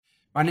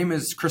My name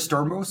is Chris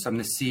Dornbos. I'm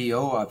the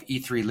CEO of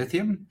E3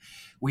 Lithium.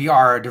 We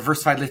are a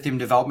diversified lithium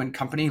development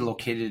company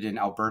located in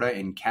Alberta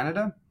in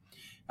Canada.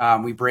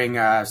 We bring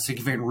a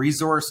significant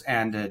resource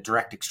and a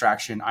direct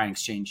extraction ion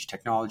exchange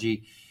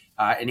technology,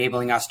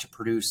 enabling us to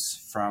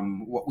produce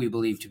from what we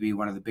believe to be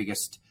one of the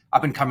biggest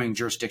up-and-coming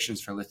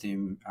jurisdictions for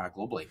lithium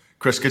globally.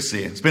 Chris, good to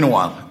see you. It's been a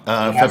while,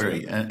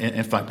 February,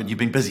 in fact, but you've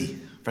been busy.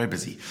 Very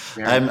busy.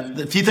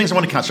 A few things I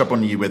want to catch up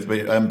on you with,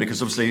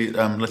 because obviously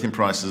lithium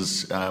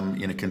prices,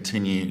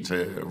 continue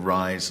to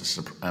rise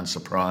and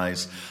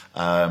surprise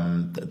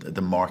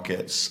the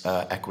markets.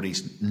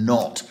 Equities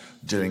not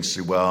doing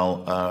so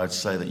well. I'd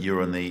say that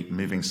you're in the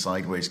moving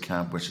sideways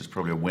camp, which is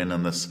probably a win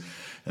in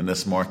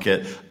this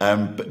market.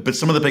 But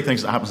some of the big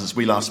things that happened since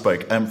we last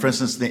spoke. For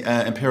instance, the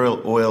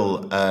Imperial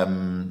Oil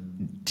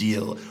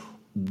deal.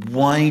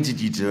 Why did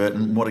you do it,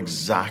 and what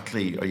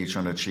exactly are you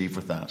trying to achieve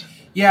with that?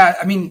 Yeah,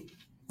 I mean,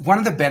 one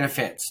of the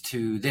benefits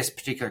to this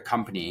particular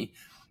company,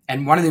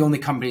 and one of the only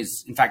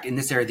companies, in fact, in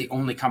this area, the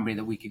only company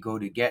that we could go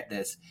to get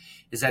this,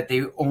 is that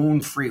they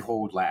own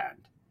freehold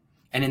land.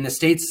 And in the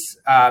States,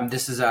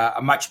 this is a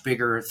much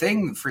bigger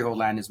thing. Freehold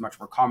land is much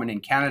more common.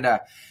 In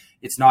Canada,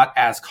 it's not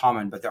as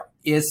common, but there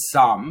is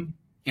some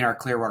in our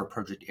Clearwater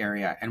project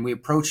area. And we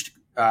approached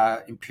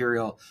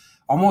Imperial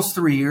almost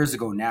 3 years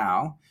ago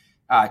now,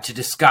 to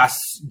discuss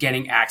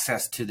getting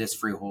access to this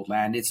freehold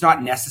land. It's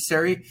not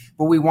necessary,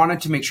 but we wanted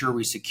to make sure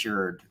we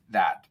secured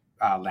that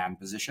land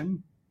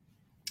position.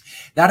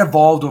 That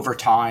evolved over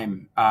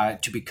time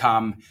to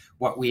become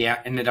what we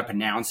ended up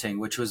announcing,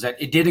 which was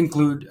that it did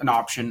include an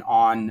option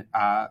on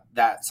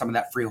some of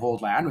that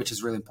freehold land, which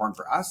is really important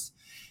for us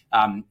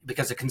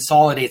because it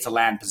consolidates a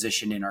land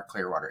position in our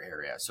Clearwater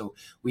area. So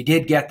we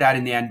did get that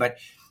in the end, but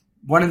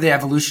one of the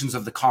evolutions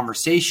of the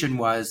conversation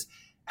was,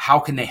 how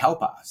can they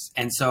help us?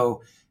 And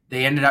so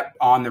they ended up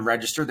on the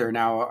register. They're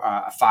now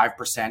a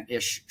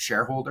 5%-ish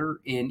shareholder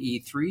in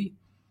E3.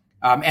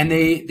 And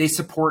they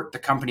support the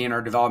company in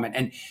our development.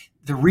 And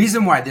the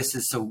reason why this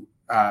is so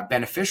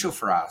beneficial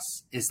for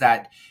us is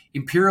that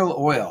Imperial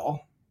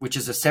Oil, which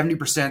is a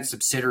 70%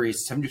 subsidiary,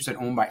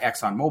 70% owned by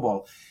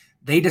ExxonMobil,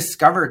 they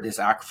discovered this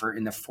aquifer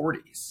in the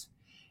 40s.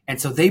 And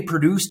so they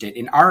produced it.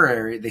 In our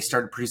area, they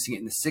started producing it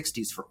in the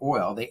 60s for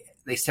oil.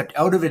 They stepped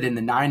out of it in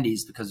the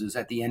 90s because it was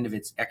at the end of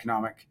its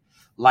economic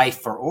life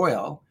for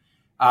oil.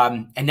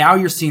 And now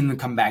you're seeing them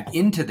come back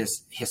into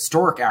this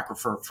historic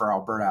aquifer for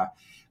Alberta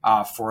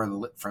for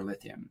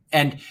lithium.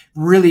 And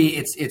really,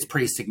 it's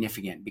pretty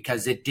significant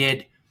because it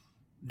did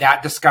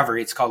that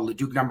discovery. It's called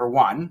Leduc number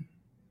 1.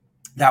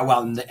 That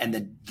well,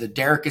 and the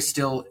derrick is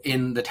still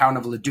in the town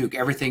of Leduc.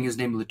 Everything is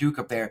named Leduc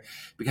up there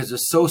because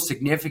it's so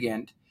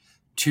significant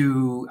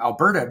to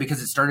Alberta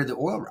because it started the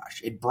oil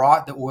rush. It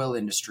brought the oil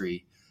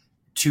industry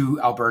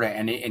to Alberta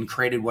and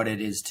created what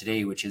it is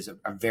today, which is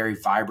a very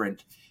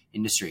vibrant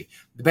industry.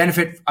 The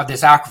benefit of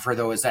this aquifer,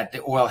 though, is that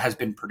the oil has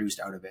been produced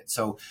out of it.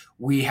 So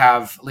we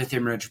have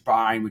lithium-rich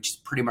brine, which is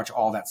pretty much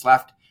all that's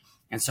left.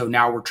 And so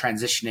now we're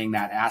transitioning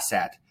that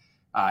asset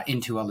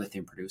into a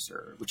lithium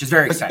producer, which is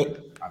very exciting,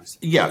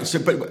 obviously. Yeah. So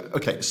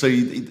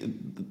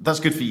that's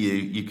good for you.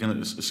 You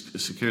can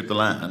secured the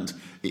land,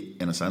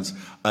 in a sense.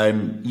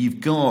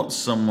 You've got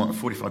somewhat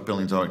 $45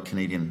 billion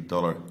Canadian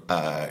dollar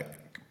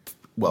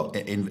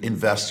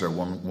investor,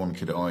 one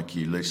could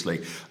argue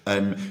loosely.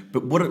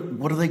 But what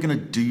are they going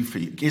to do for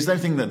you? Is there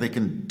anything that they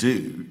can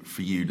do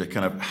for you to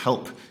kind of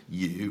help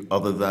you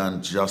other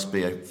than just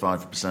be a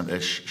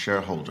 5%-ish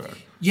shareholder?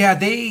 Yeah,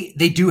 they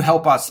do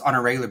help us on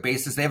a regular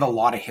basis. They have a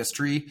lot of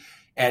history,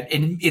 and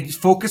it's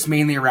focused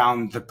mainly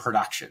around the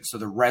production. So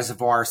the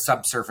reservoir,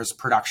 subsurface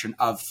production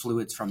of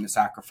fluids from this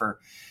aquifer.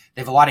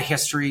 They have a lot of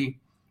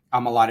history,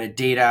 a lot of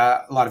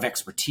data, a lot of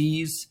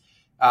expertise.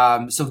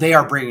 So they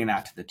are bringing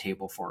that to the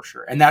table for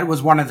sure. And that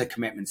was one of the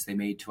commitments they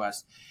made to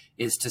us,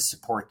 is to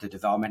support the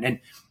development. And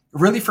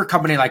really for a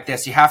company like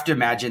this, you have to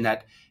imagine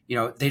that,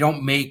 they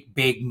don't make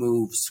big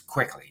moves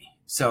quickly.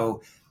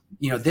 So,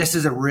 this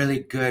is a really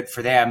good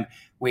for them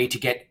way to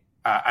get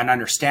an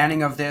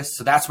understanding of this.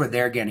 So that's what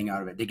they're getting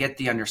out of it. They get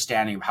the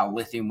understanding of how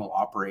lithium will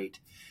operate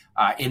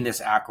in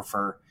this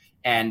aquifer.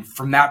 And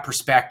from that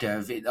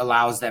perspective, it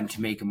allows them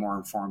to make a more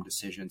informed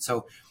decision.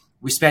 So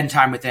we spend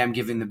time with them,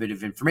 giving them a bit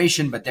of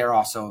information, but they're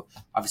also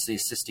obviously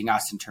assisting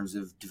us in terms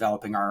of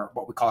developing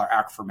what we call our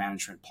aquifer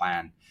management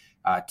plan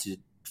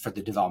for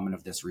the development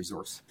of this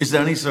resource. Is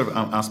there any sort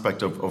of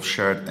aspect of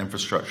shared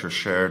infrastructure,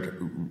 shared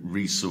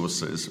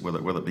resources,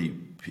 whether it be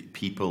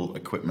people,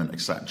 equipment,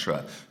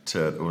 etc.,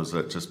 or is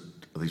it just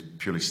these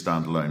purely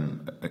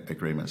standalone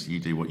agreements? You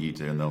do what you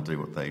do, and they'll do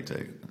what they do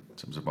in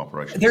terms of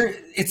operations.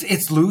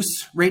 It's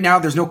loose right now.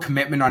 There's no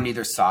commitment on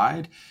either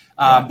side.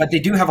 But they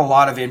do have a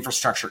lot of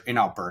infrastructure in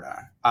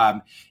Alberta.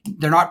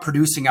 They're not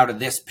producing out of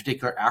this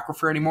particular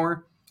aquifer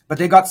anymore, but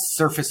they got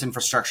surface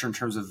infrastructure in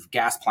terms of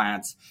gas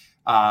plants,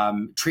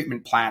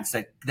 treatment plants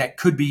that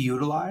could be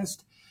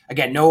utilized.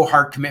 Again, no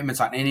hard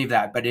commitments on any of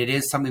that, but it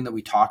is something that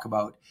we talk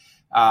about.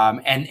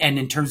 And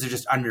in terms of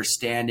just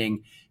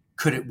understanding,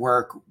 could it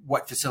work?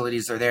 What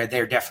facilities are there?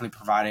 They're definitely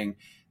providing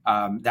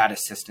that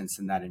assistance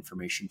and that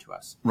information to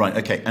us. Right.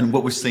 Okay. And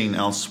what we're seeing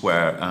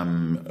elsewhere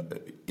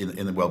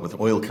in the world with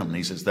oil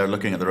companies is they're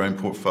looking at their own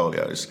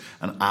portfolios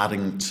and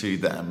adding to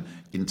them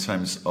in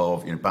terms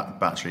of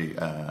battery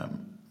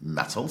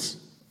metals.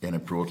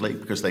 Broadly,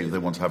 because they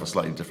want to have a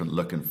slightly different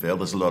look and feel.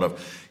 There's a lot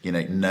of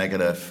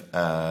negative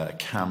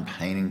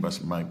campaigning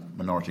by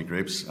minority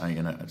groups,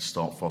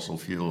 stop fossil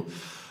fuel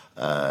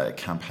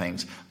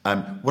campaigns.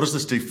 What does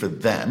this do for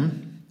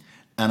them?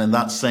 And in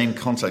that same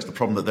context, the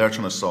problem that they're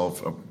trying to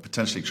solve, or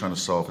potentially trying to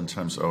solve in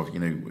terms of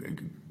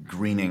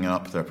greening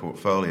up their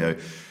portfolio,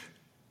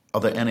 are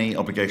there any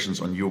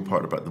obligations on your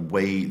part about the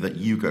way that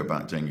you go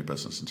about doing your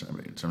business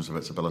in terms of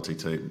its ability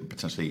to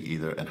potentially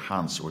either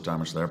enhance or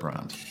damage their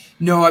brand?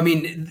 No, I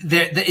mean,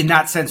 in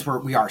that sense,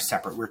 we are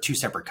separate. We're two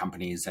separate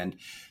companies, and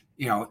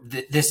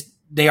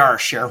they are a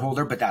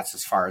shareholder, but that's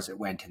as far as it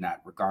went in that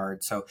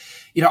regard. So,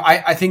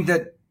 I think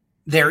that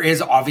there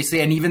is obviously,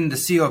 and even the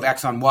CEO of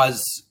Exxon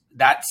was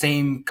that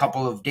same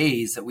couple of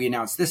days that we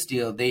announced this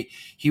deal.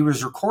 He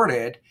was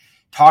recorded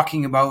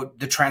talking about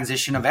the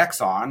transition of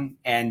Exxon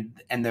and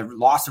the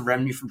loss of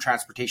revenue from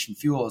transportation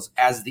fuels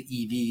as the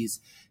EVs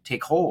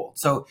take hold.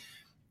 So,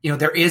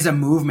 there is a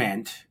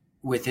movement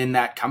within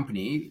that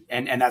company,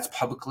 and that's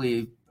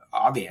publicly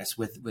obvious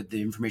with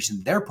the information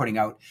that they're putting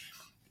out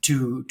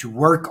to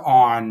work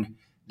on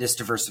this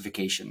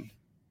diversification.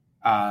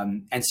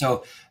 And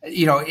so,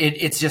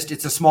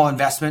 it's a small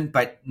investment,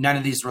 but none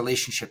of these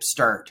relationships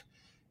start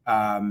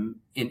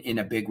in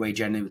a big way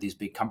generally with these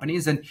big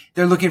companies, and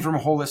they're looking from a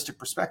holistic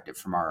perspective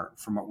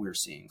from what we're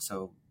seeing.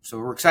 So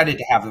we're excited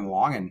to have them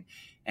along,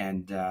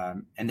 and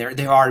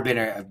they've already been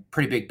a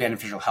pretty big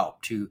beneficial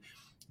help to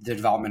the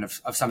development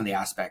of some of the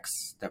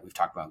aspects that we've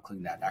talked about,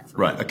 including that act.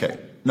 Right. Okay.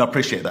 No, I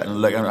appreciate that.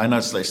 And look, I know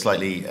it's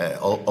slightly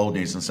old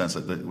news in the sense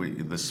that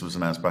this was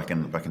announced back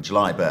in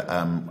July, but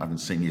I haven't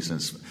seen you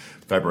since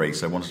February.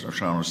 So I wanted to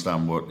try and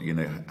understand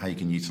how you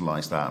can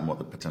utilize that and what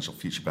the potential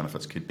future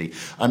benefits could be.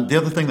 The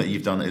other thing that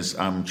you've done is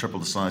triple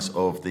the size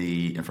of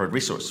the inferred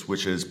resource,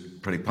 which is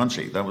pretty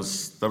punchy. That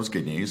was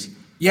good news.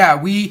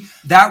 Yeah,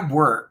 that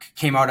work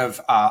came out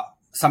of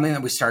something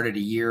that we started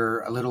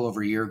a little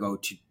over a year ago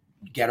to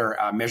get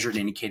our measured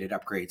indicated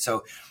upgrade.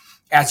 So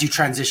as you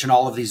transition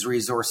all of these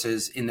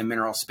resources in the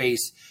mineral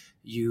space,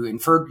 you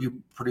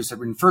produce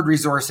an inferred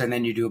resource, and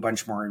then you do a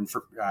bunch more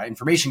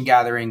information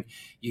gathering.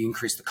 You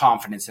increase the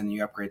confidence, and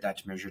you upgrade that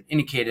to measured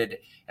indicated,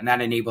 and that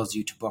enables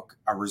you to book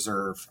a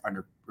reserve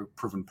under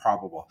proven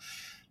probable.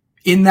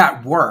 In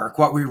that work,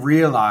 what we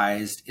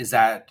realized is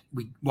that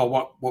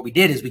what we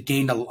did is we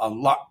gained a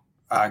lot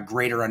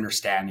greater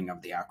understanding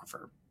of the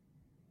aquifer.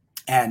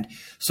 And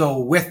so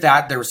with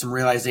that, there was some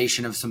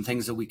realization of some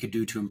things that we could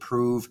do to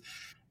improve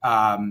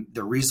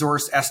the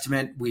resource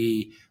estimate.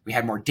 We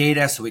had more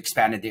data, so we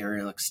expanded the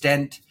areal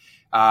extent.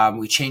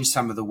 We changed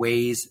some of the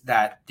ways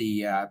that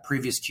the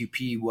previous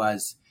QP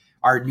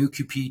our new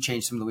QP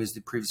changed some of the ways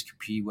the previous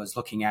QP was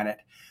looking at it.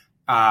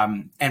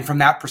 And from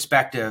that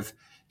perspective,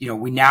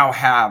 we now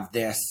have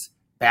this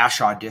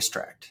Bashaw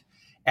district,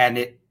 and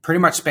it pretty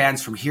much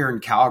spans from here in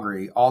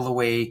Calgary all the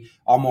way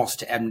almost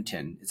to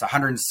Edmonton. It's a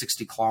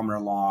 160 kilometer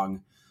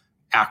long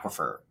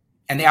aquifer.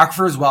 And the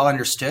aquifer is well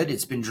understood.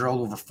 It's been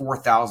drilled over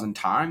 4,000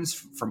 times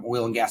from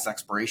oil and gas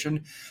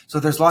exploration.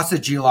 So there's lots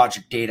of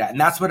geologic data. And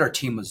that's what our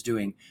team was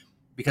doing,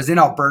 because in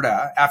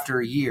Alberta, after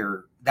a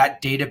year,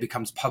 that data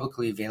becomes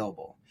publicly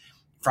available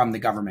from the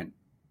government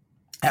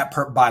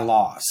by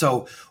law.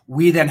 So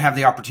we then have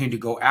the opportunity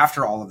to go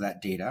after all of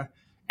that data,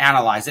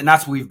 analyze it. And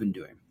that's what we've been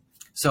doing.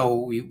 So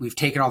we've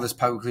taken all this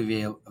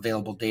publicly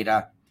available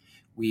data,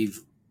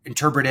 we've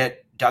interpreted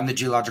it, done the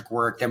geologic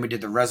work, then we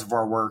did the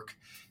reservoir work,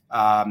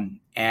 and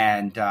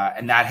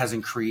that has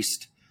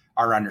increased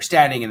our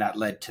understanding, and that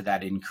led to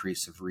that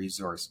increase of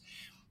resource.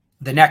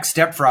 The next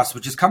step for us,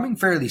 which is coming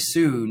fairly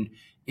soon,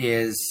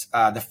 is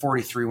the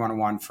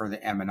 43-101 for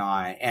the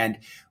M&I. And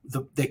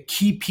the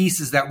key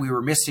pieces that we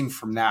were missing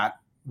from that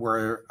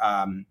were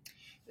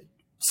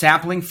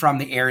sampling from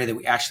the area that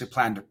we actually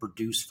plan to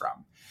produce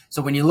from.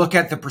 So when you look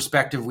at the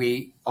perspective,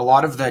 a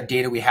lot of the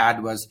data we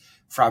had was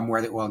from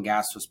where the oil and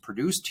gas was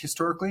produced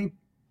historically,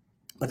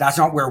 but that's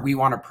not where we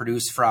want to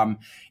produce from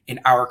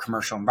in our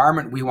commercial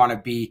environment. We want to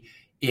be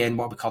in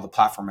what we call the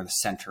platform in the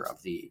center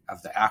of the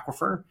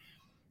aquifer.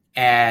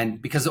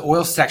 And because the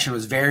oil section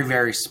was very,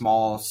 very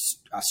small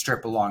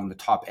strip along the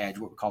top edge,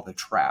 what we call the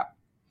trap,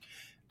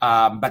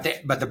 but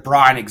the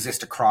brine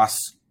exists across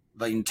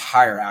the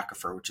entire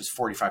aquifer, which is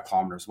 45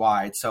 kilometers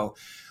wide. So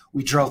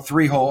we drilled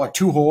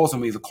 2 holes,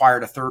 and we've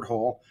acquired a third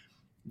hole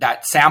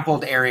that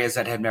sampled areas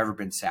that have never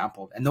been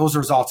sampled. And those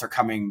results are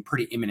coming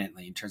pretty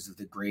imminently in terms of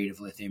the grade of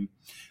lithium.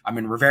 I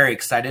mean, we're very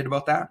excited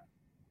about that.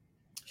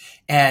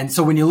 And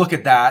so when you look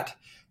at that,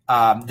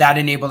 that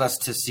enabled us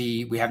to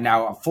see we have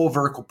now a full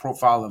vertical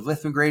profile of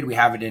lithium grade. We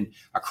have it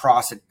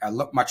across a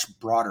much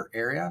broader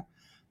area.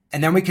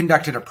 And then we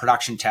conducted a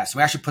production test.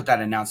 We actually put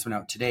that announcement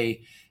out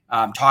today,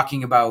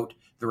 talking about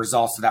the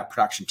results of that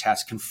production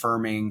test,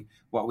 confirming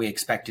what we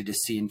expected to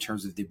see in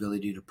terms of the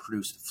ability to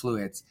produce the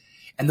fluids.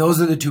 And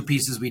those are the two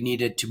pieces we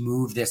needed to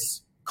move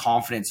this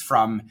confidence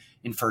from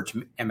inferred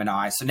to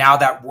M&I. So now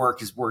that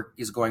work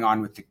is going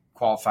on with the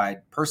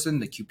qualified person,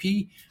 the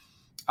QP,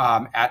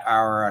 at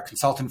our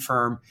consultant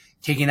firm,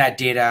 taking that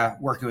data,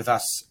 working with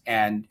us,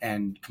 and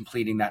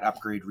completing that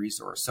upgrade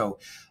resource. So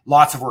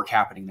lots of work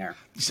happening there.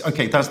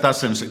 Okay, that's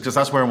interesting, because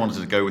that's where I wanted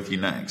to go with you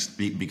next,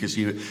 because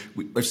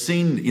I've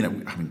seen,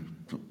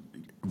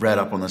 read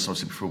up on this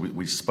obviously before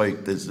we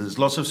spoke. There's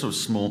lots of sort of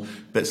small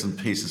bits and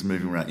pieces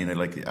moving around,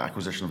 like the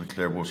acquisition of the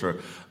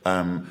Clearwater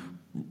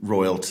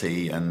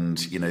royalty, and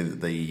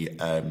the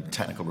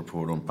technical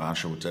report on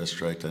Bashaw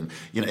District, and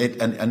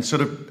and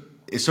sort of.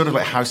 It's sort of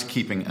like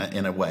housekeeping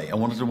in a way. I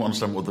wanted to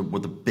understand what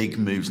the big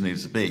moves needed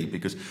to be,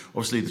 because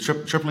obviously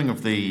the tripling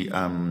of the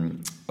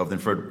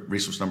inferred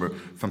resource number,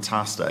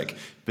 fantastic.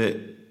 But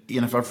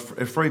if I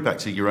refer you back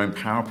to your own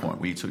PowerPoint,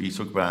 where you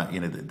talk about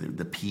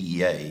the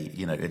PEA,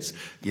 it's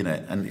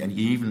and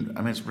you even,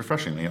 it's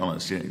refreshingly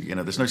honest.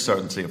 There's no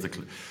certainty of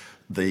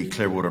the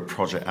Clearwater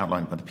project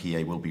outlined by the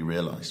PEA will be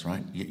realised,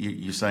 right?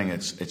 You're saying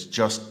it's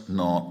just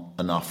not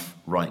enough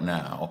right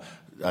now.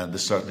 The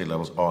certainty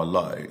levels are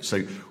low.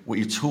 So what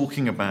you're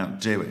talking about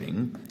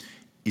doing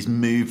is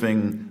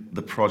moving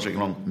the project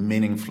along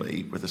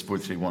meaningfully with this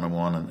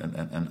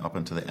 43101 and up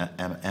into the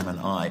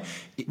M&I.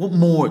 What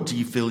more do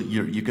you feel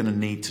you're going to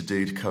need to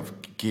do to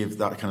give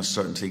that kind of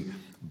certainty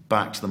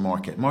back to the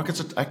market?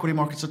 Equity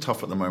markets are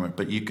tough at the moment,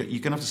 but you're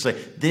going to have to say,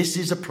 this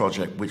is a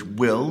project which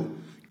will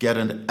get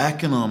into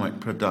economic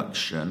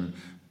production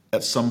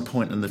at some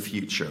point in the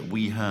future.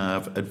 We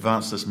have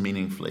advanced this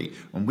meaningfully.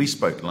 When we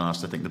spoke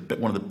last, I think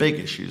one of the big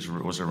issues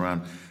was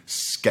around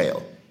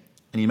scale.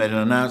 And you made an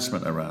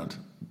announcement around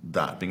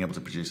that, being able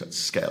to produce at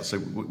scale. So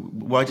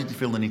why did you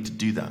feel the need to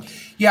do that?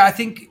 Yeah, I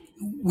think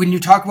when you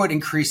talk about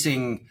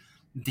increasing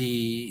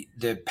the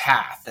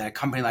path that a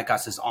company like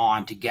us is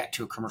on to get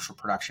to a commercial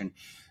production,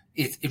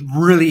 it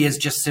really is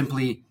just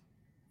simply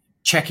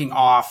checking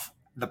off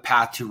the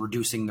path to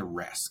reducing the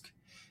risk.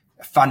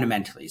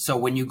 Fundamentally. So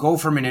when you go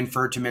from an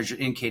inferred to measured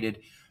indicated,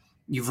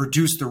 you've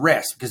reduced the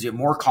risk because you have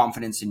more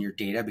confidence in your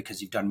data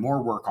because you've done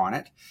more work on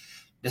it.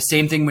 The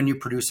same thing when you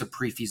produce a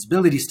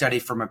pre-feasibility study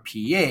from a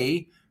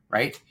PEA,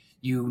 right?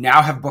 You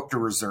now have booked a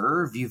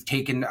reserve. You've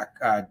taken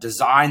a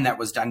design that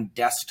was done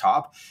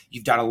desktop.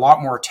 You've done a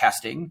lot more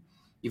testing.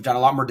 You've done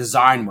a lot more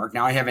design work.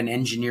 Now I have an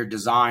engineered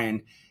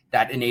design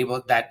that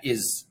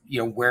is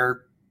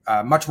where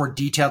much more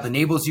detailed,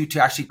 enables you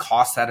to actually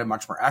cost that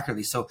much more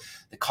accurately. So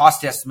the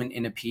cost estimate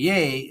in a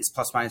PEA is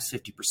plus minus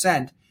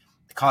 50%.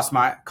 The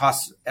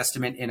cost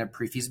estimate in a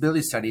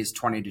pre-feasibility study is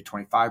 20 to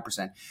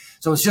 25%.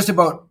 So it's just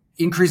about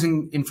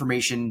increasing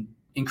information,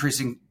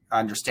 increasing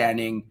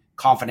understanding,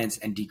 confidence,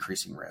 and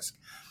decreasing risk.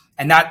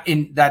 And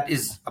that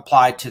is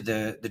applied to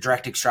the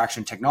direct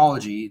extraction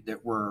technology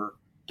that we're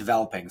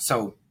developing.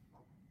 So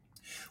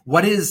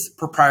what is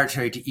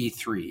proprietary to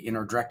E3 in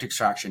our direct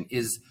extraction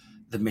is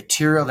the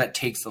material that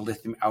takes the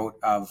lithium out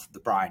of the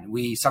brine.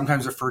 We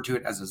sometimes refer to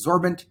it as a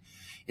sorbent.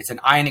 It's an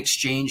ion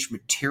exchange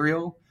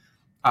material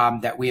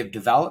that we have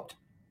developed.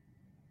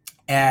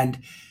 And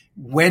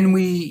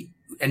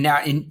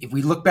if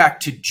we look back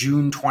to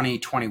June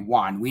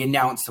 2021, we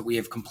announced that we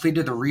have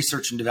completed the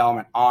research and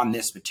development on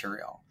this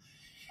material.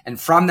 And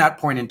from that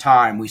point in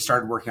time, we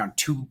started working on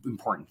two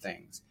important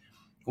things.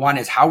 One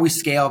is how we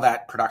scale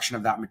that production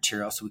of that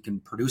material so we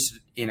can produce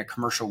it in a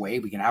commercial way.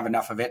 We can have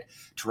enough of it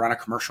to run a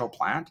commercial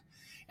plant.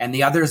 And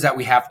the other is that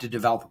we have to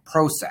develop a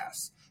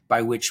process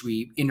by which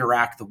we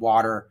interact the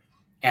water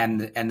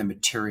and the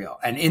material.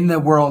 And in the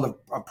world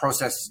of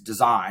process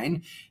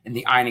design, in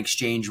the ion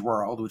exchange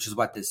world, which is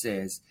what this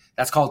is,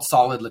 that's called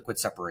solid liquid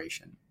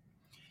separation.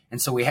 And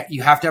so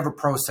you have to have a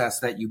process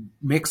that you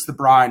mix the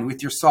brine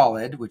with your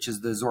solid, which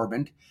is the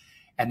sorbent,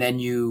 and then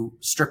you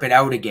strip it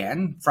out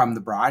again from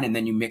the brine, and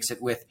then you mix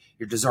it with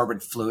your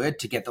desorbent fluid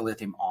to get the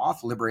lithium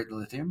off, liberate the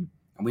lithium,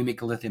 and we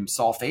make a lithium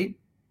sulfate.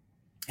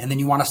 And then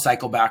you want to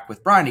cycle back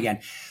with brine again.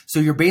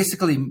 So you're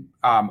basically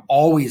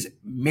always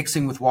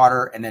mixing with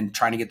water and then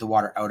trying to get the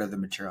water out of the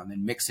material, and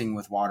then mixing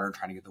with water and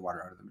trying to get the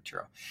water out of the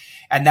material.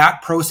 And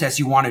that process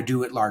you want to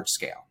do at large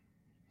scale.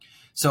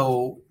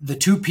 So the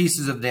two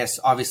pieces of this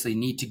obviously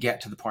need to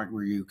get to the point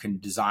where you can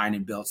design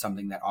and build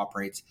something that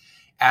operates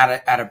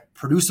at a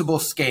producible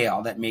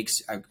scale that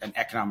makes an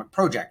economic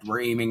project.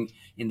 We're aiming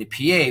in the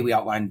PA, we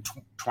outlined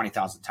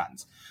 20,000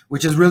 tons,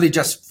 which is really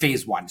just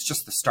phase one. It's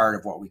just the start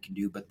of what we can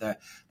do. But the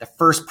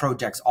first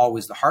project's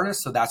always the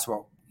hardest. So that's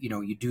what,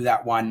 you do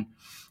that one,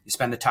 you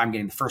spend the time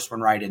getting the first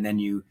one right, and then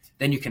you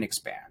can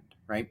expand,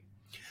 right?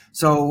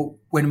 So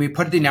when we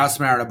put the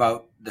announcement out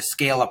about the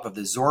scale up of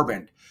the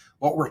sorbent,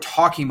 what we're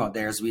talking about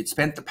there is we had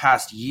spent the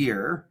past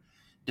year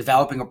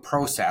developing a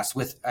process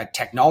with a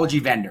technology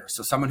vendor.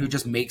 So someone who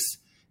just makes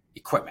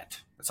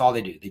equipment. That's all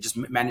they do. They just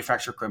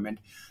manufacture equipment.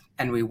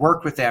 And we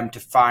worked with them to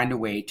find a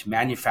way to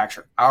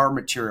manufacture our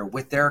material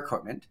with their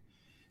equipment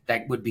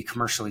that would be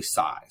commercially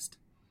sized.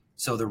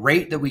 So the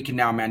rate that we can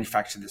now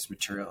manufacture this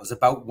material is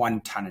about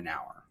 1 ton an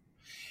hour.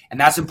 And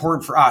that's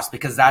important for us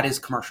because that is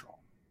commercial.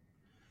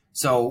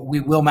 So we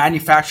will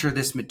manufacture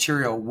this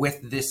material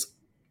with this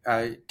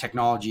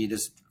technology,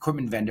 this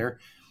equipment vendor,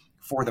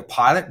 for the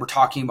pilot, we're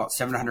talking about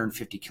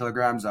 750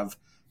 kilograms of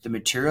the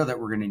material that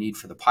we're going to need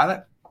for the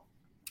pilot.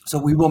 So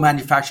we will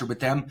manufacture with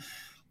them.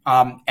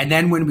 And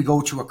then when we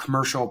go to a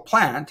commercial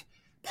plant,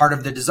 part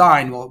of the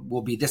design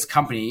will be this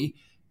company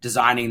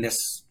designing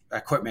this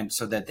equipment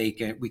so that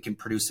we can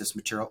produce this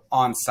material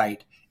on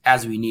site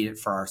as we need it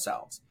for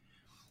ourselves.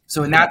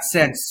 So in that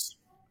sense,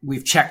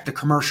 we've checked the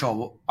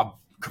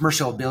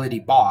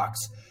commercialability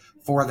box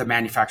for the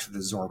manufacture of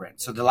the sorbent.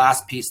 So the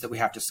last piece that we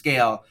have to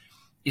scale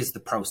is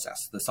the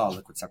process, the solid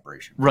liquid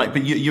separation. Right,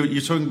 but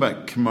you're talking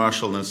about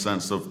commercial in the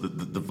sense of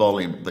the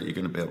volume that you're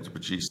going to be able to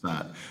produce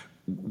that.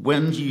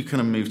 When do you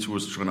kind of move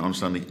towards trying to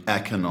understand the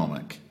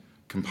economic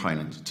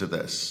component to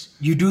this?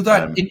 You do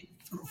that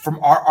from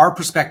our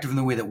perspective, and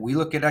the way that we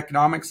look at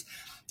economics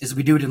is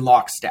we do it in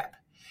lockstep.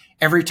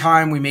 Every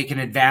time we make an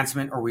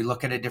advancement or we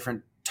look at a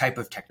different type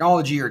of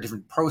technology or a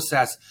different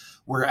process,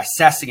 we're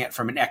assessing it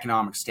from an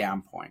economic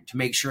standpoint to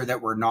make sure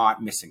that we're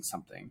not missing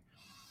something.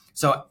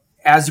 So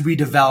as we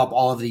develop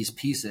all of these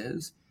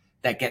pieces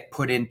that get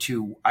put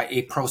into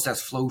a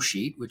process flow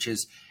sheet, which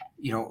is,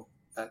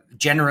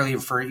 generally you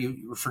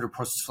refer to a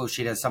process flow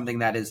sheet as something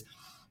that is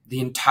the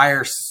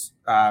entire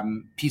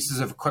pieces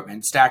of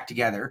equipment stacked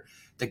together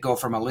that go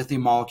from a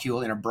lithium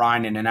molecule in a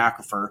brine in an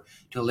aquifer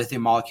to a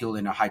lithium molecule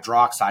in a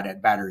hydroxide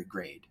at battery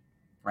grade,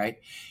 right?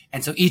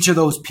 And so each of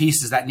those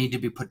pieces that need to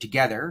be put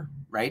together,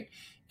 right,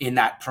 in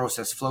that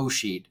process flow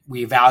sheet,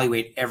 we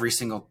evaluate every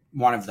single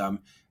one of them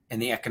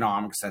and the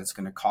economics that it's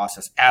going to cost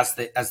us as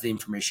the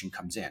information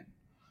comes in.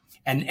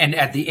 And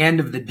at the end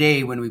of the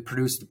day, when we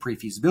produce the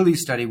pre-feasibility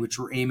study, which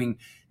we're aiming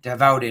to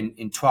have out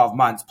in 12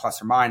 months,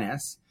 plus or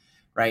minus,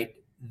 right,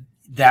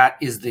 that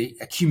is the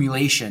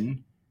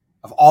accumulation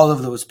of all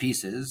of those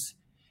pieces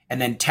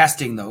and then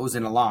testing those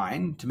in a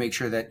line to make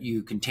sure that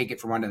you can take it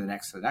from one to the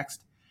next to the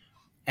next.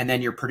 And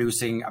then you're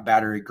producing a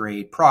battery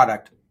grade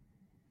product.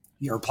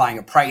 You're applying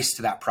a price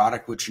to that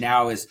product, which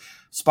now is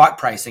spot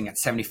pricing at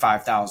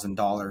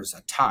 $75,000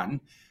 a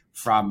ton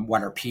from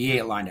what our PEA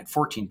aligned at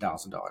 $14,000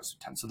 a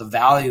ton. So the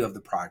value of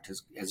the product,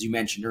 as you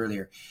mentioned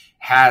earlier,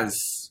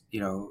 has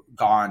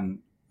gone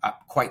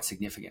up quite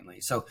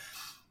significantly. So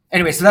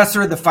anyway, so that's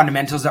sort of the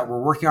fundamentals that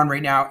we're working on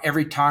right now.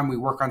 Every time we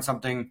work on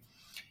something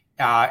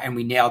and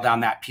we nail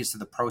down that piece of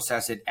the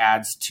process, it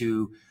adds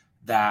to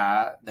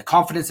the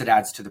confidence, it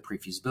adds to the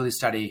pre-feasibility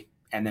study,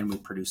 and then we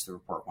produce the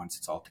report once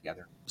it's all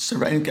together. So,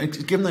 right,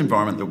 given the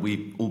environment that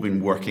we've all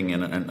been working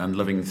in and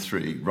living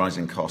through,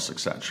 rising costs,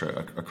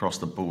 etc., across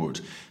the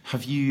board,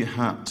 have you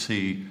had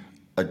to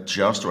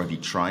adjust, or have you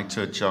tried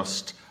to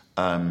adjust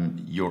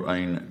your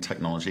own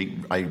technology?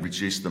 I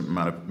reduce the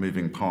amount of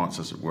moving parts,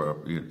 as it were.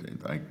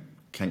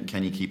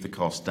 Can you keep the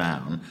cost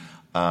down?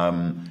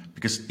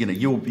 Because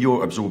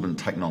your absorbent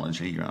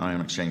technology, your ion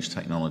exchange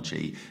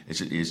technology,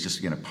 is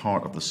just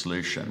part of the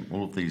solution.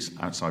 All of these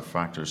outside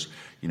factors,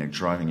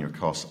 driving your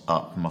costs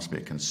up must be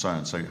a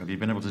concern. So, have you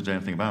been able to do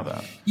anything about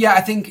that? Yeah,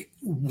 I think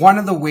one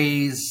of the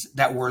ways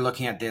that we're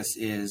looking at this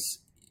is,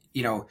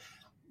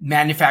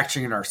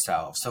 manufacturing it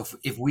ourselves. So,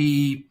 if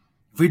we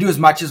do as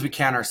much as we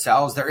can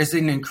ourselves, there is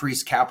an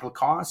increased capital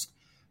cost,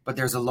 but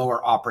there's a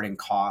lower operating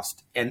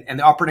cost, and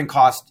the operating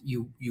cost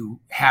you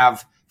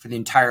have for the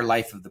entire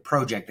life of the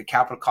project. The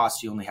capital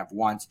cost you only have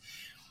once.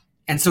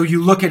 And so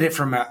you look at it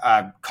from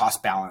a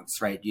cost balance,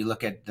 right? You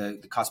look at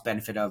the cost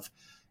benefit of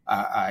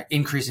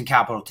increase in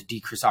capital to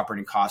decrease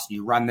operating costs, and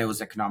you run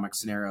those economic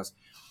scenarios.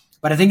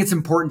 But I think it's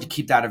important to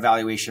keep that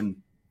evaluation.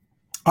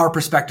 Our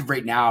perspective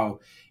right now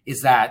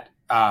is that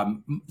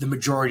the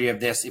majority of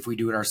this, if we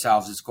do it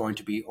ourselves, is going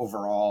to be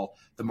overall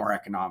the more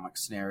economic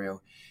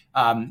scenario.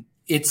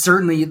 It's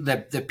certainly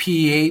the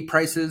PEA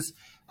prices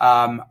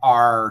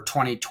are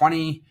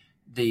 2020.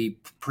 The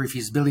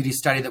pre-feasibility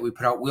study that we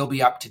put out will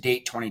be up to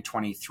date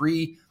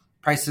 2023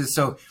 prices.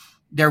 So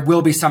there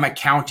will be some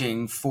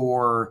accounting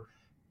for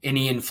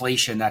any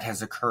inflation that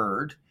has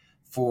occurred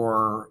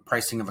for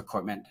pricing of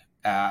equipment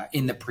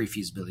in the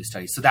pre-feasibility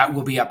study. So that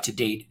will be up to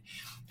date.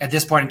 At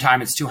this point in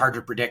time, it's too hard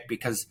to predict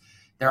because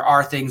there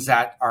are things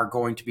that are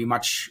going to be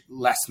much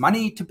less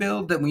money to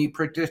build than we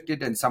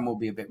predicted, and some will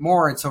be a bit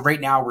more. And so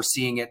right now we're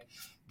seeing it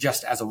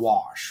just as a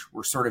wash.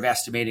 We're sort of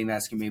estimating that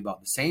it's going to be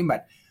about the same,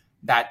 but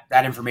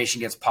that information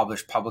gets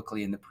published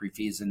publicly in the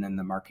pre-fees, and then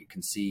the market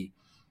can see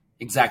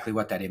exactly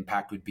what that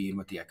impact would be and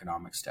what the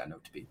economics stand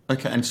out to be.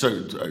 Okay, and so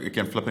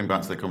again, flipping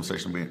back to the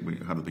conversation we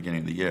had at the beginning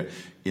of the year,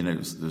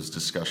 there's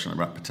discussion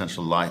about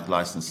potential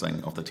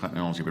licensing of the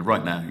technology, but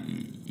right now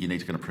you need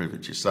to kind of prove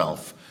it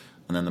yourself,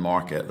 and then the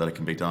market that it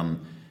can be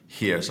done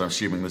here. So I'm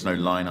assuming there's no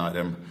line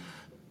item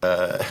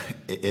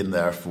in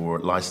there for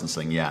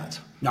licensing yet.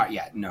 Not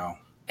yet, no.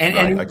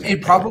 And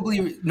it'd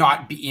probably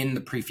not be in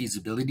the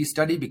pre-feasibility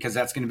study because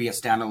that's going to be a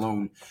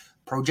standalone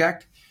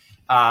project.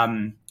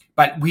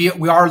 But we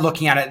are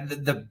looking at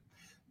it.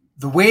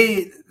 The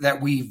way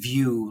that we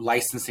view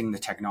licensing the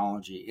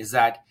technology is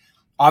that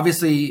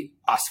obviously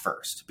us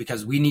first,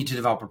 because we need to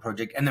develop a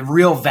project. And the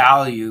real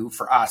value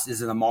for us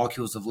is in the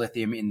molecules of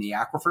lithium in the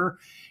aquifer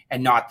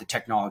and not the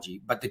technology.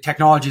 But the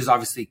technology is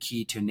obviously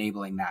key to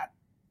enabling that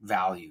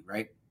value,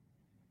 right?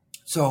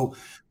 So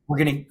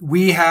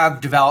We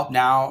have developed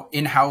now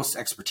in-house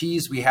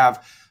expertise.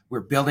 We're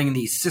building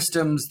these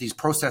systems, these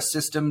process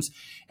systems.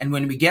 And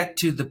when we get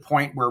to the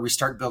point where we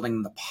start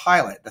building the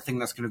pilot, the thing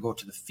that's going to go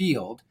to the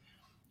field,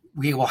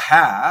 we will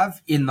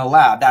have in the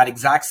lab that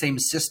exact same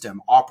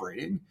system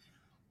operating,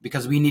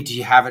 because we need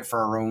to have it for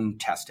our own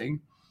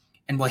testing.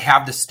 And we'll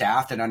have the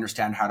staff that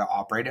understand how to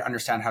operate it,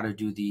 understand how to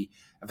do the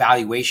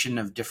evaluation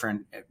of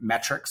different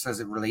metrics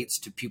as it relates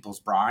to people's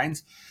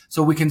brines.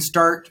 So we can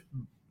start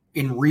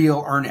in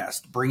real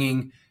earnest,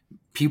 bringing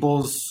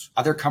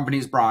other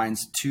companies'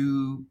 brines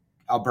to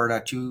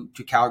Alberta,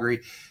 to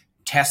Calgary,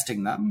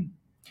 testing them,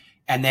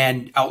 and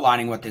then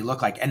outlining what they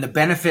look like. And the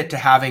benefit to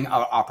having an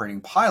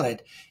operating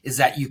pilot is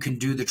that you can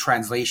do the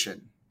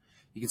translation.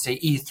 You can say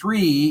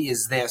E3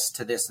 is this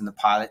to this in the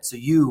pilot, so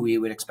we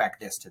would expect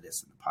this to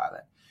this in the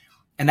pilot.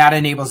 And that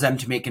enables them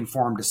to make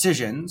informed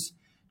decisions.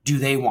 Do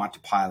they want to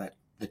pilot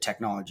the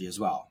technology as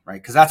well,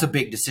 right? Because that's a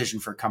big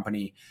decision for a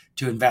company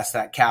to invest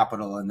that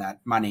capital and that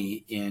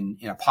money in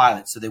a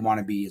pilot. So they want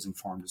to be as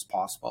informed as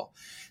possible.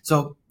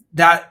 So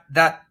that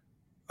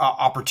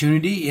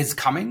opportunity is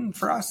coming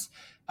for us,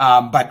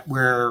 but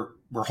we're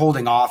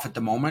holding off at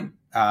the moment.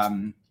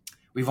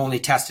 We've only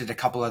tested a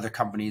couple other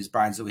companies,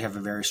 brines, that we have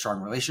a very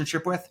strong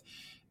relationship with.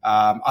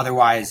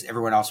 Otherwise,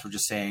 everyone else, we're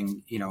just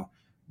saying,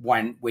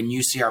 when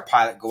you see our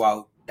pilot go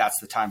out, that's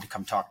the time to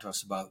come talk to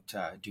us about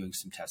doing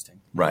some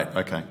testing. Right.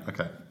 Okay.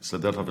 So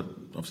they'll have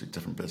obviously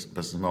different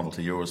business model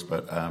to yours,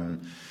 but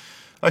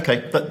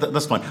okay,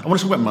 that's fine. I want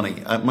to talk about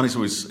money. Money's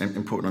always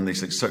important on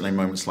these things, certainly in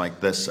moments like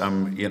this. I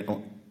want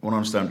to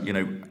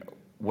understand,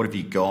 what have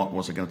you got?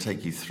 What's it going to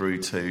take you through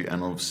to?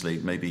 And obviously,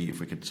 maybe if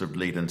we could sort of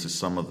lead into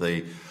some of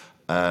the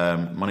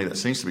money that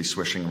seems to be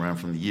swishing around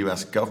from the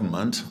US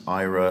government,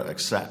 IRA,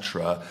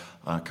 etc.,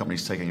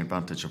 companies taking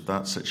advantage of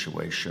that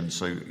situation.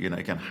 So,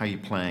 again, how are you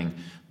playing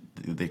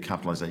the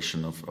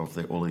capitalization of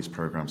all these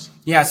programs?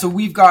 Yeah, so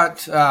we've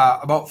got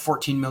about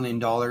 $14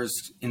 million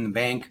in the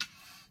bank.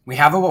 We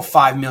have about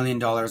 $5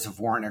 million of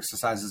warrant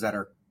exercises that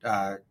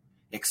are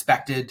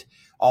expected,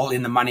 all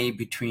in the money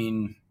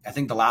between, I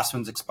think the last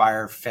ones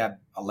expire Feb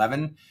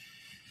 11.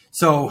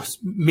 So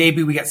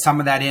maybe we get some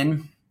of that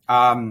in.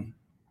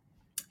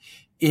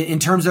 In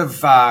terms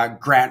of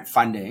grant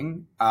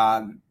funding,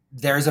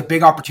 there's a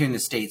big opportunity in the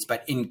States,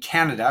 but in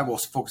Canada, we'll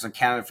focus on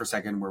Canada for a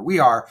second, where we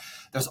are,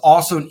 there's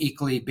also an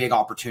equally big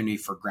opportunity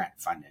for grant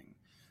funding.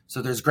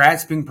 So there's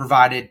grants being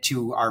provided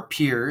to our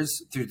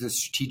peers through the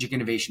Strategic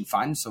Innovation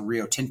Fund. So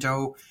Rio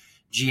Tinto,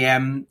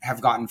 GM have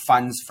gotten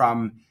funds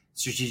from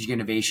Strategic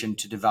Innovation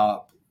to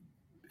develop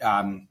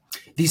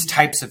these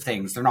types of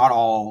things. They're not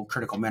all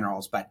critical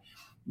minerals, but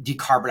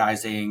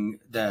decarbonizing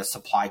the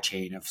supply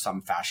chain of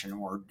some fashion,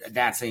 or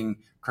advancing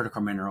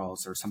critical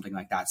minerals or something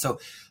like that. So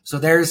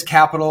there's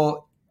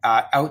capital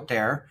out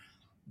there.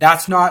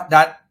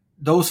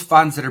 Those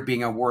funds that are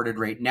being awarded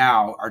right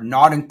now are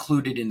not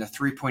included in the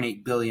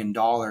 $3.8 billion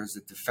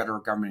that the federal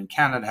government in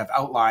Canada have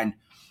outlined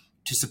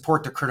to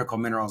support the critical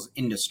minerals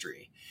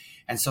industry.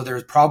 And so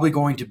there's probably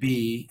going to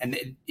be,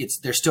 and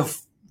they're still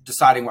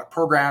deciding what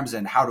programs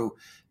and how to,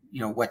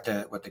 what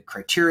the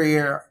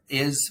criteria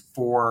is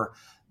for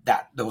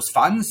those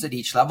funds at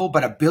each level.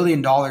 But $1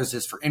 billion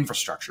is for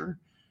infrastructure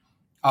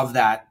of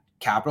that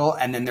capital.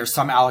 And then there's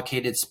some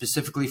allocated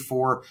specifically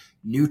for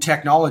new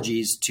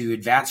technologies to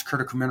advance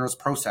critical minerals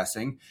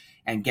processing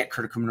and get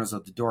critical minerals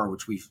out the door,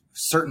 which we've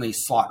certainly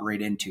slot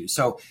right into.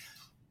 So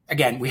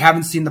again, we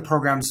haven't seen the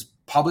programs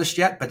published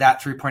yet, but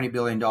that $3.8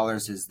 billion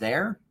is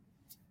there.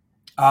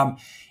 And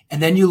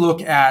then you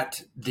look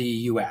at the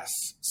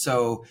US.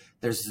 So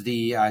there's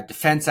the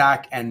Defense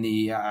Act and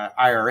the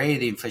IRA,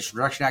 the Inflation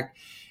Reduction Act.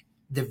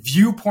 The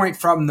viewpoint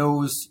from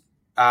those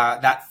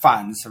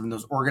from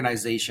those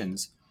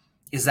organizations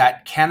is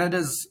that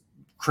Canada's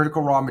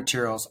critical raw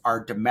materials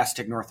are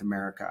domestic North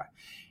America.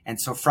 And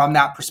so from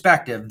that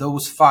perspective,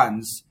 those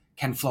funds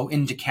can flow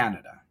into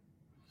Canada.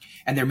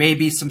 And there may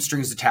be some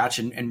strings attached,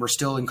 and we're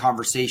still in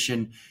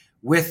conversation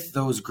with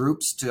those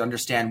groups to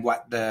understand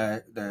what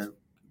the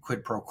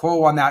quid pro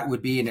quo on that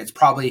would be. And it's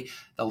probably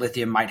the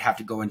lithium might have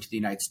to go into the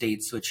United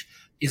States, which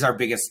is our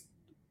biggest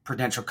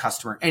potential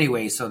customer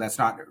anyway. So that's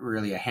not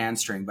really a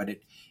hamstring, but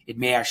it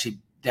may actually,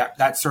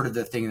 that's sort of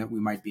the thing that we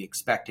might be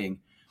expecting.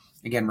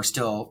 Again, we're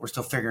still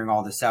figuring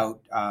all this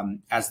out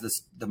as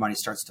the money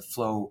starts to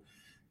flow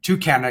to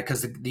Canada,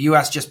 because the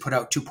U.S. just put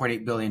out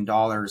 $2.8 billion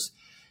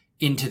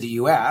into the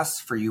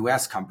U.S. for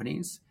U.S.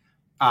 companies,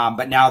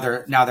 but now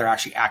they're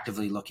actually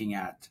actively looking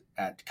at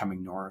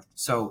coming north.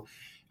 So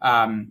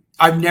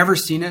I've never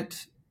seen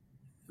it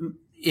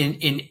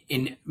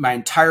in my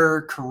entire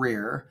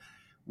career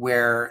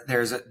where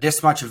there's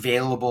this much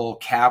available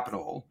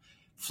capital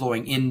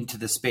flowing into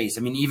the space.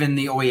 I mean, even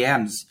the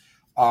OEMs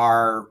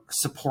are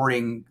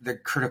supporting the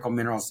critical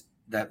minerals,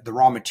 the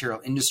raw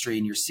material industry,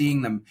 and you're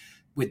seeing them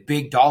with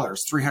big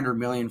dollars, $300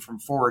 million from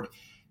Ford.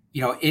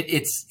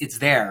 It's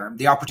there.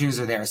 The opportunities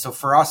are there. So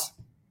for us,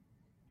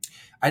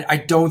 I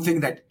don't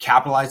think that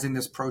capitalizing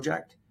this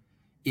project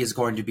is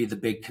going to be the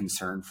big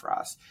concern for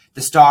us.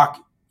 The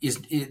stock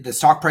the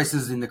stock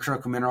prices in the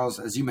critical minerals,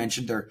 as you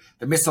mentioned, they're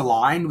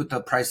misaligned with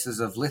the prices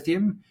of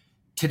lithium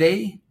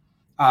today.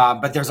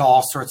 But there's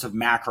all sorts of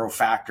macro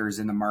factors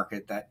in the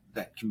market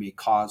that can be a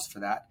cause for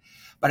that.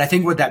 But I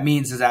think what that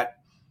means is that,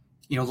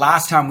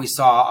 last time we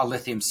saw a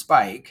lithium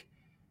spike,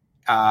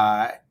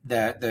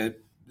 the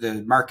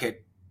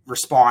market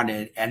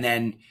responded, and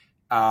then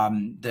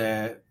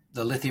the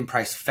lithium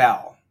price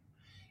fell,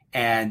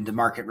 and the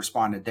market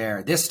responded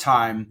there. This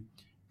time,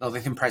 the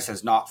lithium price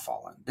has not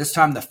fallen. This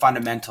time, the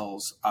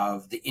fundamentals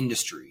of the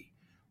industry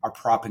are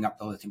propping up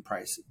the lithium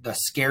price, the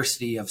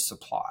scarcity of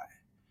supply.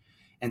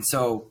 And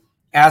so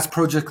as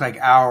projects like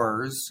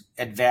ours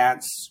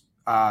advance,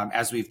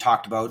 as we've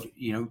talked about,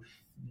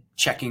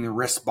 checking the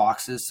risk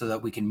boxes so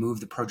that we can move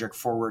the project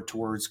forward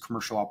towards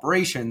commercial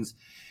operations,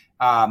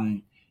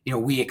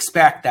 we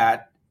expect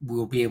that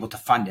we'll be able to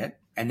fund it,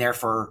 and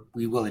therefore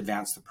we will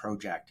advance the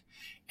project.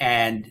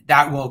 And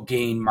that will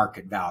gain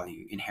market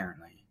value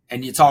inherently.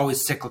 And it's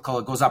always cyclical.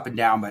 It goes up and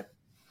down, but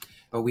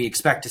we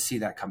expect to see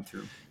that come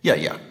through.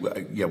 Yeah.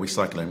 We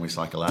cycle in, we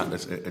cycle out.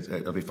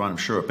 It'll be fine, I'm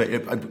sure. But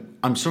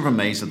I'm sort of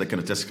amazed at the kind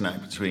of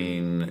disconnect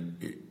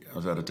between. I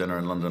was at a dinner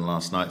in London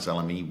last night. It's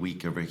LME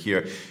week over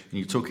here, and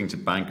you're talking to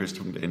bankers,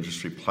 talking to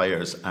industry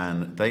players,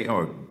 and they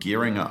are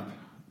gearing up.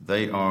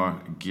 They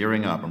are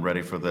gearing up and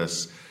ready for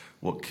this.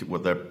 What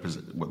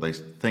they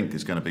think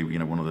is going to be,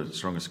 one of the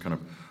strongest kind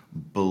of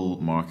bull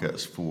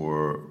markets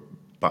for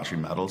battery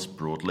metals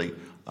broadly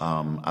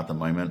at the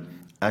moment.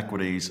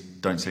 Equities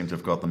don't seem to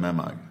have got the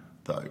memo,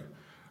 though.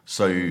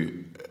 So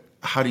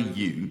how do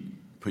you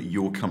put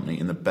your company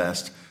in the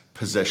best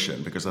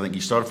position? Because I think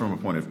you started from a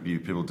point of view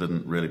people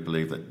didn't really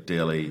believe that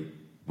DLE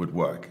would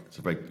work. It's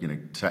a very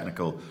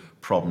technical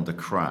problem to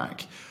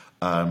crack.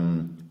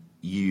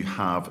 You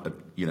have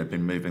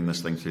been moving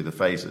this thing through the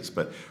phases,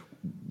 but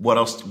what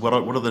else? What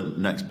are the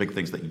next big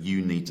things that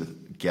you need to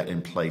get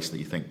in place that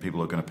you think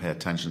people are going to pay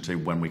attention to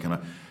when we kind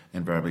of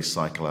invariably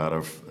cycle out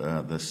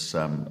of this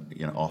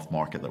off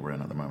market that we're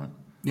in at the moment?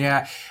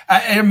 Yeah,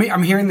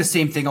 I'm hearing the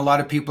same thing. A lot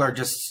of people are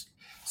just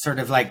sort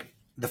of like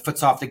the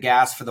foot's off the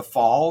gas for the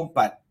fall,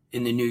 but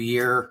in the new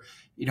year,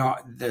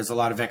 there's a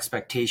lot of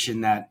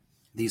expectation that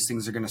these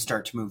things are going to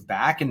start to move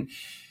back. And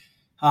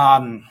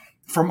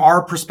from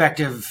our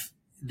perspective,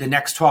 the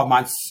next 12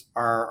 months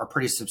are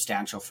pretty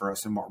substantial for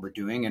us in what we're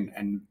doing.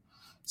 And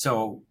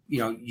so,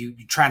 you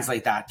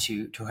translate that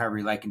to however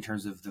you like in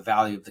terms of the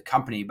value of the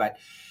company. But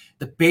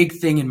the big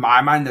thing in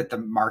my mind that the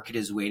market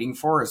is waiting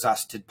for is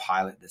us to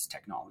pilot this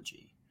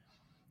technology.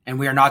 And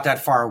we are not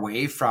that far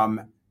away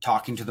from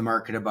talking to the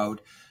market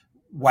about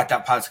what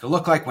that pilot's going to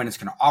look like, when it's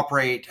going to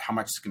operate, how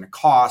much it's going to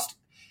cost.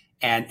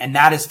 And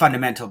that is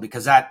fundamental,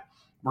 because that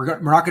we're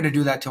not going to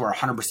do that till we're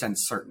 100%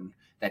 certain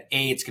that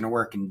A, it's going to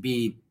work, and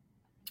B,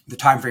 the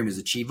time frame is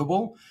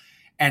achievable.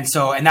 And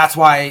that's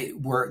why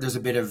there's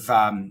a bit of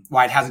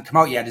why it hasn't come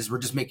out yet, is we're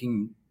just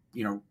making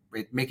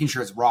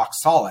sure it's rock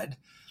solid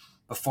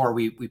before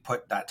we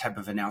put that type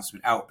of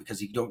announcement out,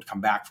 because you don't come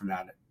back from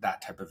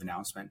that type of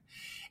announcement.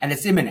 And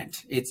it's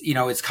imminent.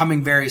 It's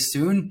coming very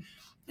soon.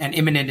 And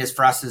imminent is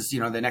for us is,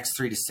 the next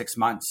 3 to 6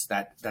 months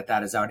that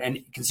is out. And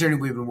considering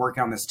we've been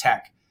working on this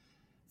tech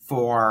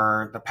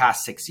for the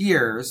past 6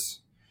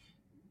 years,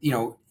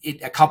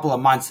 a couple of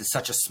months is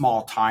such a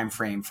small time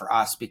frame for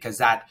us, because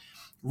that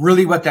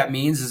really what that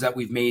means is that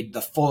we've made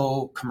the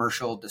full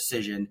commercial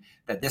decision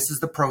that this is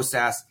the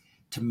process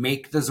to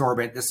make the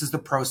Zorbent. This is the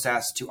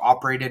process to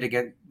operate it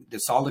again, the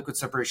solid liquid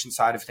separation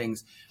side of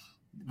things.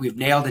 We've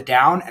nailed it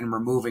down and we're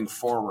moving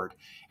forward.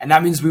 And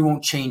that means we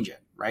won't change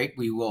it, right?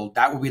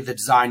 That will be the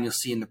design you'll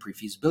see in the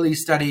pre-feasibility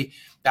study.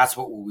 That's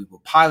what we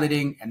will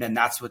piloting. And then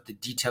that's what the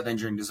detailed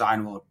engineering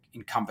design will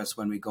encompass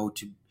when we go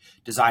to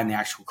design the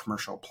actual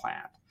commercial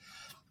plant.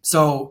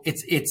 So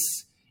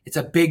it's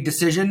a big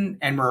decision,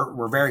 and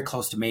we're very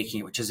close to making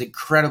it, which is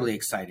incredibly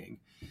exciting.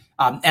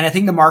 And I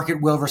think the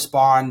market will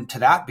respond to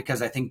that,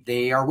 because I think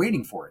they are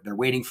waiting for it. They're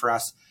waiting for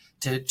us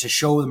to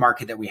show the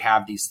market that we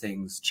have these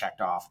things checked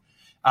off.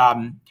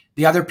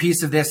 The other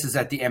piece of this is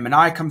that the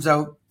M&I comes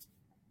out,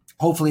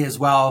 hopefully as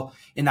well,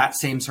 in that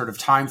same sort of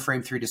time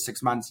frame, 3 to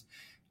 6 months.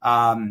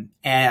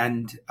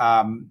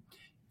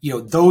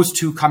 Those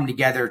two come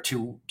together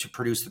to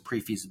produce the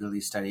pre-feasibility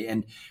study.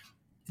 And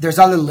there's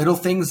other little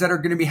things that are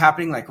going to be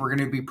happening. Like we're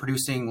going to be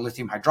producing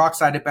lithium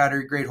hydroxide at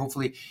battery grade,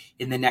 hopefully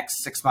in the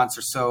next 6 months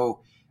or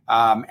so.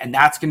 And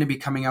that's going to be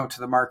coming out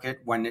to the market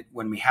when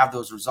we have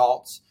those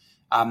results.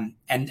 And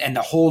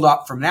the hold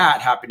up from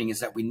that happening is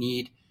that we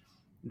need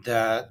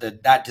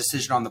that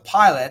decision on the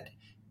pilot,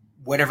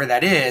 whatever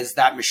that is.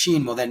 That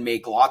machine will then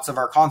make lots of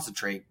our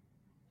concentrate,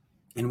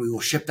 and we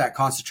will ship that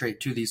concentrate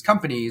to these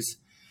companies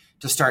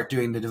to start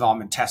doing the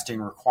development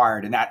testing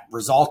required. And that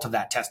result of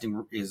that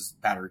testing is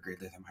battery grade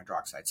lithium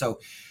hydroxide.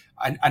 So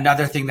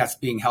another thing that's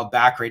being held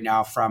back right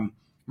now from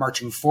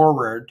marching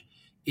forward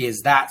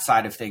is that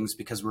side of things,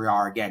 because we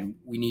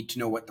need to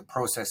know what the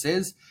process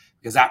is,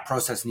 because that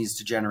process needs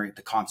to generate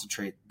the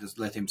concentrate, this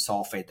lithium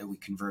sulfate that we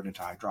convert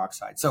into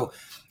hydroxide. So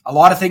a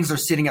lot of things are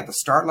sitting at the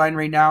start line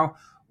right now,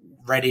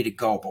 ready to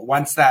go. But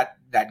once that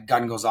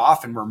gun goes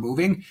off and we're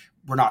moving,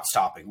 we're not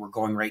stopping. We're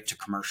going right to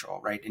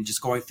commercial, right? And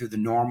just going through the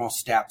normal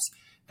steps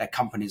that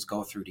companies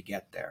go through to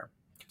get there.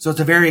 So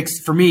it's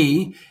for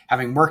me,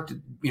 having worked,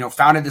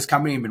 founded this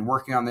company and been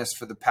working on this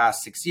for the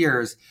past 6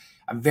 years,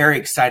 I'm very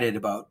excited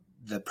about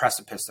the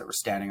precipice that we're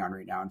standing on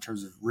right now in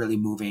terms of really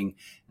moving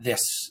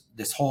this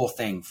whole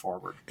thing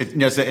forward. It's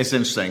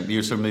interesting.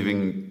 You're sort of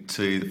moving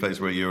to the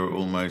phase where you're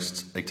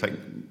almost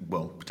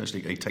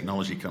potentially a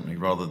technology company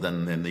rather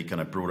than in the kind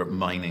of broader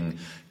mining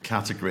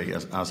category,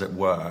 as it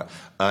were.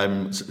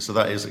 So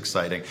that is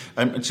exciting.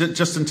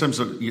 Just in terms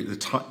of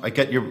I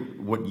get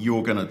what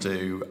you're going to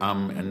do,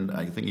 and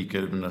I think you've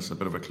given us a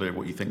bit of a clue of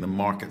what you think the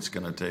market's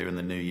going to do in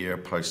the new year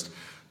post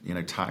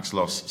tax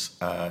loss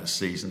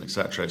season,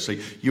 etc. So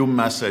your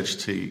message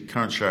to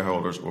current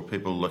shareholders or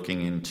people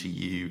looking into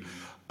you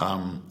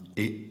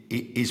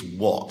is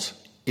what,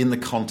 in the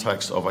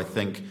context of, I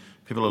think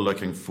people are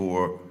looking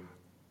for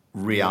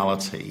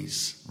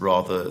realities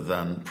rather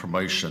than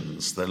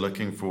promotions. They're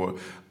looking for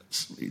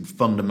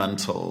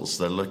fundamentals.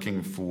 They're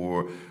looking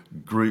for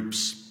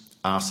groups,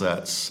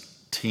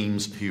 assets,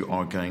 teams who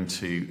are going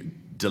to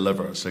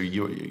deliver. So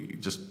you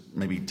just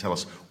maybe tell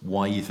us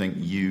why you think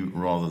you,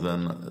 rather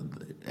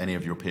than any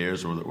of your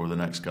peers or the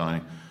next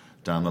guy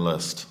down the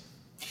list.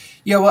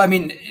 Yeah, well, I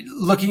mean,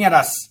 looking at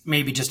us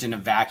maybe just in a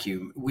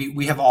vacuum,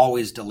 we have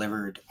always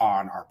delivered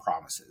on our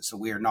promises. So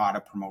we are not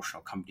a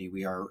promotional company.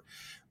 We are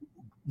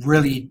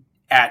really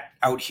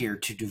out here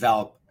to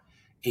develop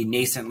a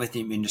nascent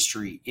lithium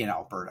industry in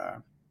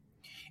Alberta.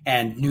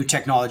 And new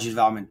technology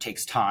development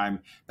takes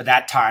time, but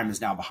that time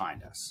is now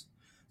behind us.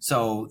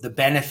 So the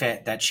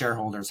benefit that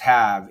shareholders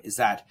have is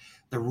that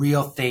the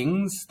real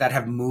things that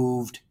have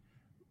moved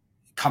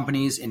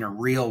companies in a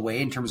real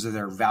way in terms of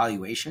their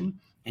valuation,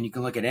 and you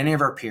can look at any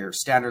of our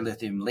peers, Standard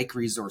Lithium, Lake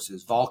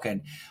Resources,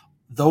 Vulcan,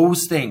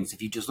 those things,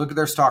 if you just look at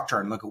their stock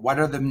chart and look at what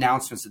are the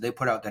announcements that they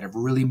put out that have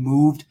really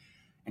moved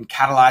and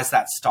catalyzed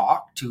that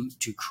stock to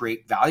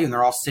create value, and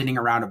they're all sitting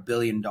around $1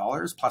 billion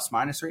plus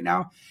minus right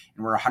now,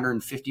 and we're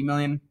 150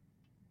 million.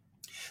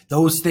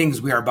 Those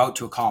things we are about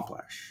to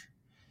accomplish.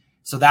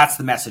 So that's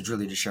the message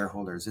really to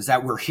shareholders, is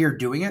that we're here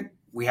doing it.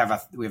 We have a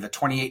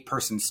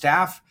 28-person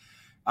staff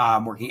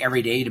working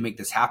every day to make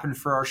this happen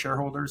for our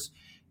shareholders.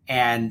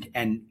 And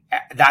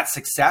that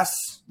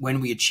success,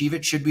 when we achieve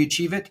it, should we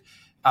achieve it,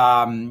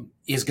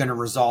 is going to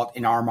result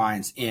in our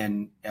minds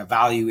in a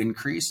value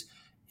increase,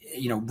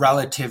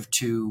 relative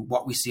to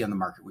what we see on the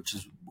market, which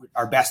is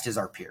our best is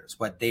our peers,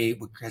 what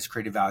has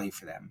created value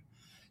for them.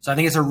 So I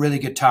think it's a really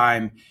good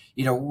time.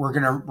 We're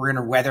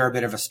gonna weather a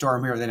bit of a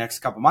storm here over the next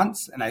couple of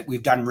months, and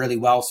we've done really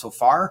well so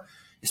far,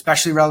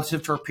 especially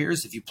relative to our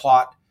peers. If you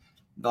plot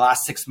the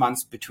last 6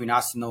 months between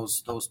us and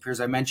those peers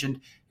I mentioned,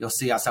 you'll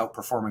see us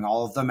outperforming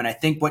all of them. And I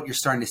think what you're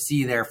starting to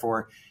see,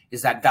 therefore,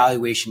 is that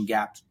valuation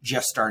gap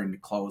just starting to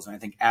close. And I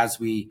think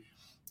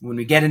when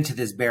we get into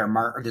this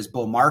this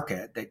bull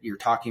market that you're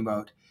talking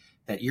about,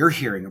 that you're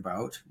hearing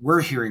about,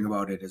 we're hearing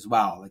about it as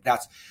well.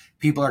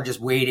 People are just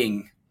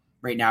waiting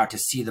right now to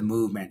see the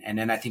movement. And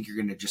then I think you're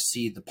going to just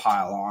see the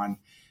pile on.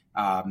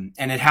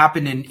 And it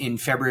happened in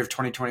February of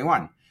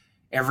 2021.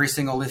 Every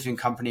single lithium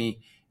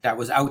company that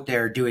was out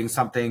there doing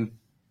something,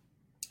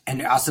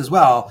 and us as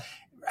well,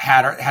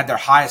 had their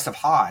highest of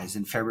highs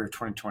in February of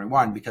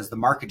 2021 because the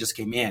market just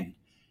came in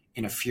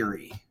a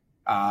fury.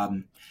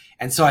 And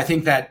so I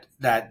think that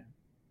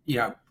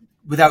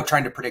without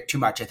trying to predict too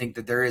much, I think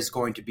that there is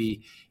going to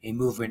be a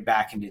movement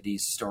back into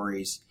these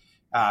stories.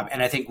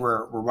 And I think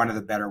we're one of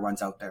the better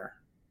ones out there,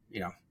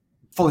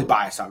 fully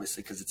biased,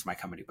 obviously, because it's my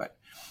company, but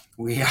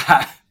we've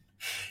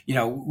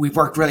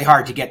worked really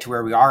hard to get to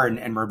where we are,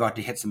 and we're about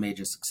to hit some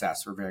major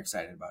success. We're very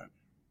excited about it.